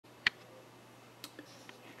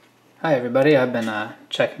Hi everybody, I've been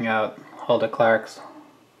checking out Hulda Clark's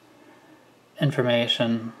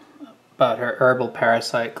information about her Herbal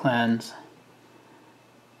Parasite cleanse,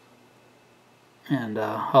 and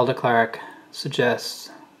Hulda Clark suggests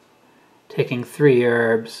taking 3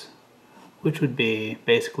 herbs, which would be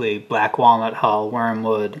basically black walnut hull,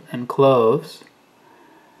 wormwood, and cloves,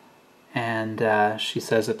 and she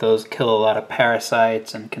says that those kill a lot of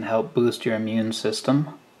parasites and can help boost your immune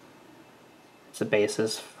system. It's the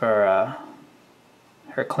basis for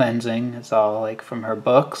her cleansing. It's all like from her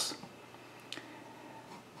books.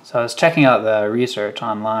 So I was checking out the research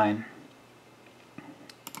online,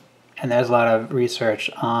 and there's a lot of research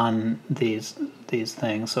on these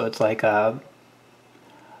things. So it's like a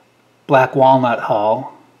black walnut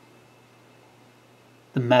hull.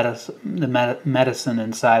 The medicine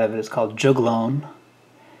inside of it is called juglone,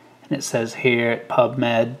 and it says here at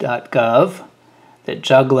pubmed.gov that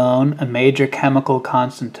juglone, a major chemical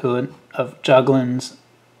constituent of juglans,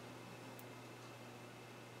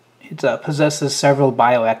 it possesses several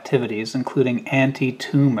bioactivities, including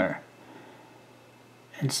anti-tumor.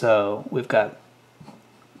 And so we've got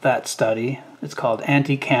that study. It's called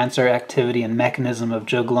Anti-Cancer Activity and Mechanism of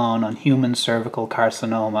Juglone on Human Cervical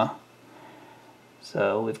Carcinoma.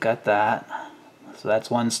 So we've got that. So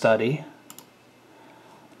that's one study.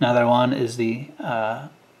 Another one is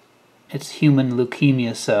it's human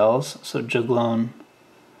leukemia cells. So juglone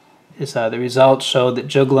is the results showed that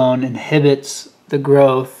juglone inhibits the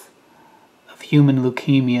growth of human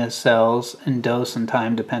leukemia cells in dose and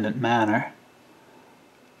time dependent manner.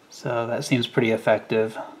 So that seems pretty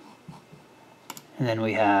effective. And then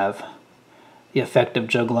we have the effect of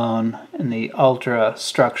juglone in the ultra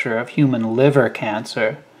structure of human liver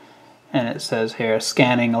cancer. And it says here,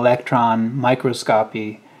 scanning electron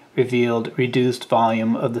microscopy revealed reduced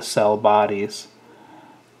volume of the cell bodies.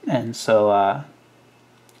 And so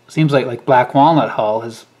seems like black walnut hull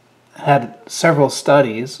has had several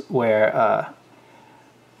studies where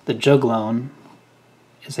the juglone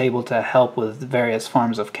is able to help with various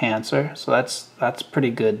forms of cancer. So that's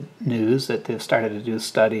pretty good news that they've started to do a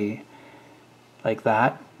study like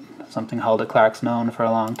that, something Hulda Clark's known for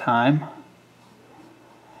a long time.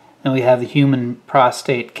 Then we have the human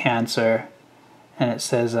prostate cancer, and it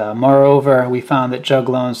says, moreover, we found that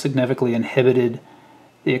juglone significantly inhibited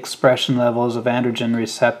the expression levels of androgen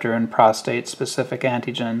receptor and prostate-specific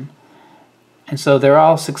antigen. And so they're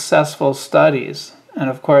all successful studies.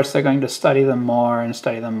 And of course, they're going to study them more and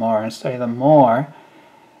study them more and study them more.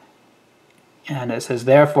 And it says,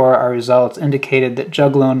 therefore, our results indicated that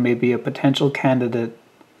juglone may be a potential candidate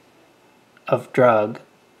of drug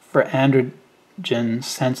for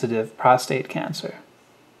androgen-sensitive prostate cancer.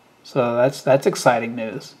 So that's exciting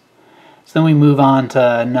news. So then we move on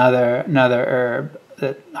to another herb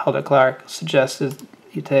that Hulda Clark suggested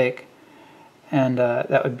you take, and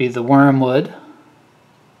that would be the wormwood,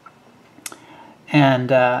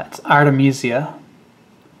 and it's Artemisia.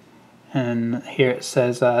 And here it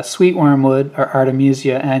says sweet wormwood, or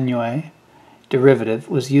Artemisia annua derivative,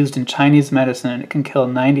 was used in Chinese medicine, and it can kill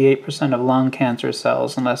 98% of lung cancer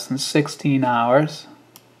cells in less than 16 hours.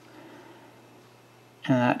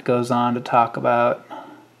 And that goes on to talk about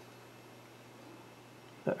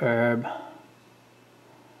the herb.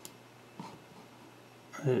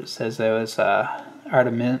 It says there was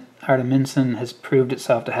artemisinin has proved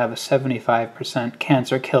itself to have a 75%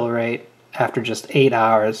 cancer kill rate after just 8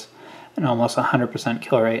 hours, and almost 100%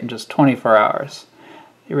 kill rate in just 24 hours.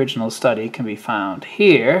 The original study can be found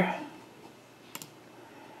here.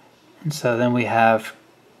 And so then we have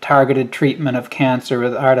targeted treatment of cancer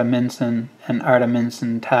with artemisinin and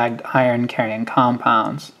artemisinin-tagged iron-carrying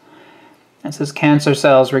compounds. It says cancer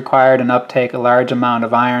cells required and uptake a large amount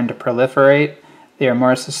of iron to proliferate. They are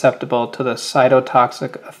more susceptible to the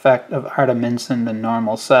cytotoxic effect of artemisinin than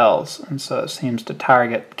normal cells, and so it seems to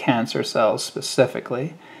target cancer cells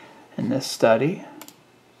specifically in this study.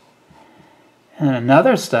 And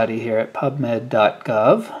another study here at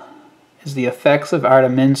pubmed.gov is the effects of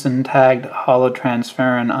artemisinin-tagged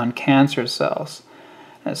holotransferrin on cancer cells.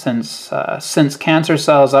 And since cancer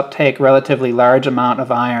cells uptake relatively large amount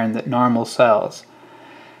of iron than normal cells,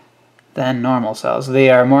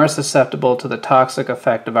 they are more susceptible to the toxic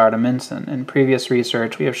effect of artemisinin. In previous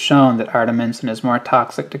research, we have shown that artemisinin is more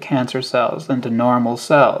toxic to cancer cells than to normal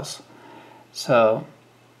cells. So,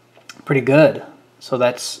 pretty good. So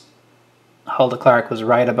that's, Hulda Clark was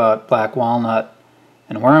right about black walnut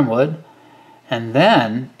and wormwood. And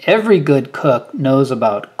then, every good cook knows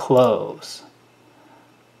about cloves.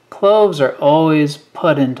 Cloves are always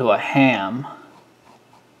put into a ham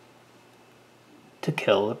to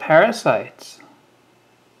kill the parasites.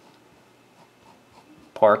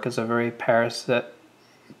 pork is a very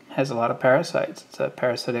has a lot of parasites. It's a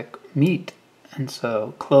parasitic meat. And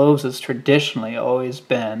so cloves has traditionally always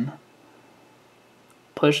been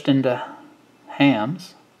pushed into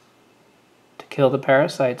hams to kill the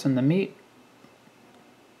parasites in the meat.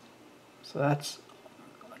 So that's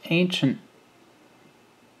ancient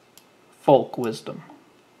folk wisdom.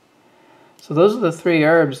 So those are the 3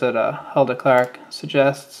 herbs that Hulda Clark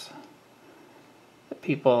suggests that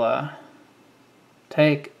people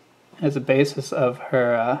take as a basis of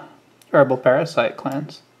her herbal parasite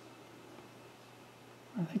cleanse.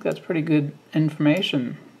 I think that's pretty good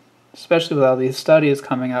information, especially with all these studies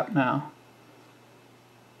coming up now.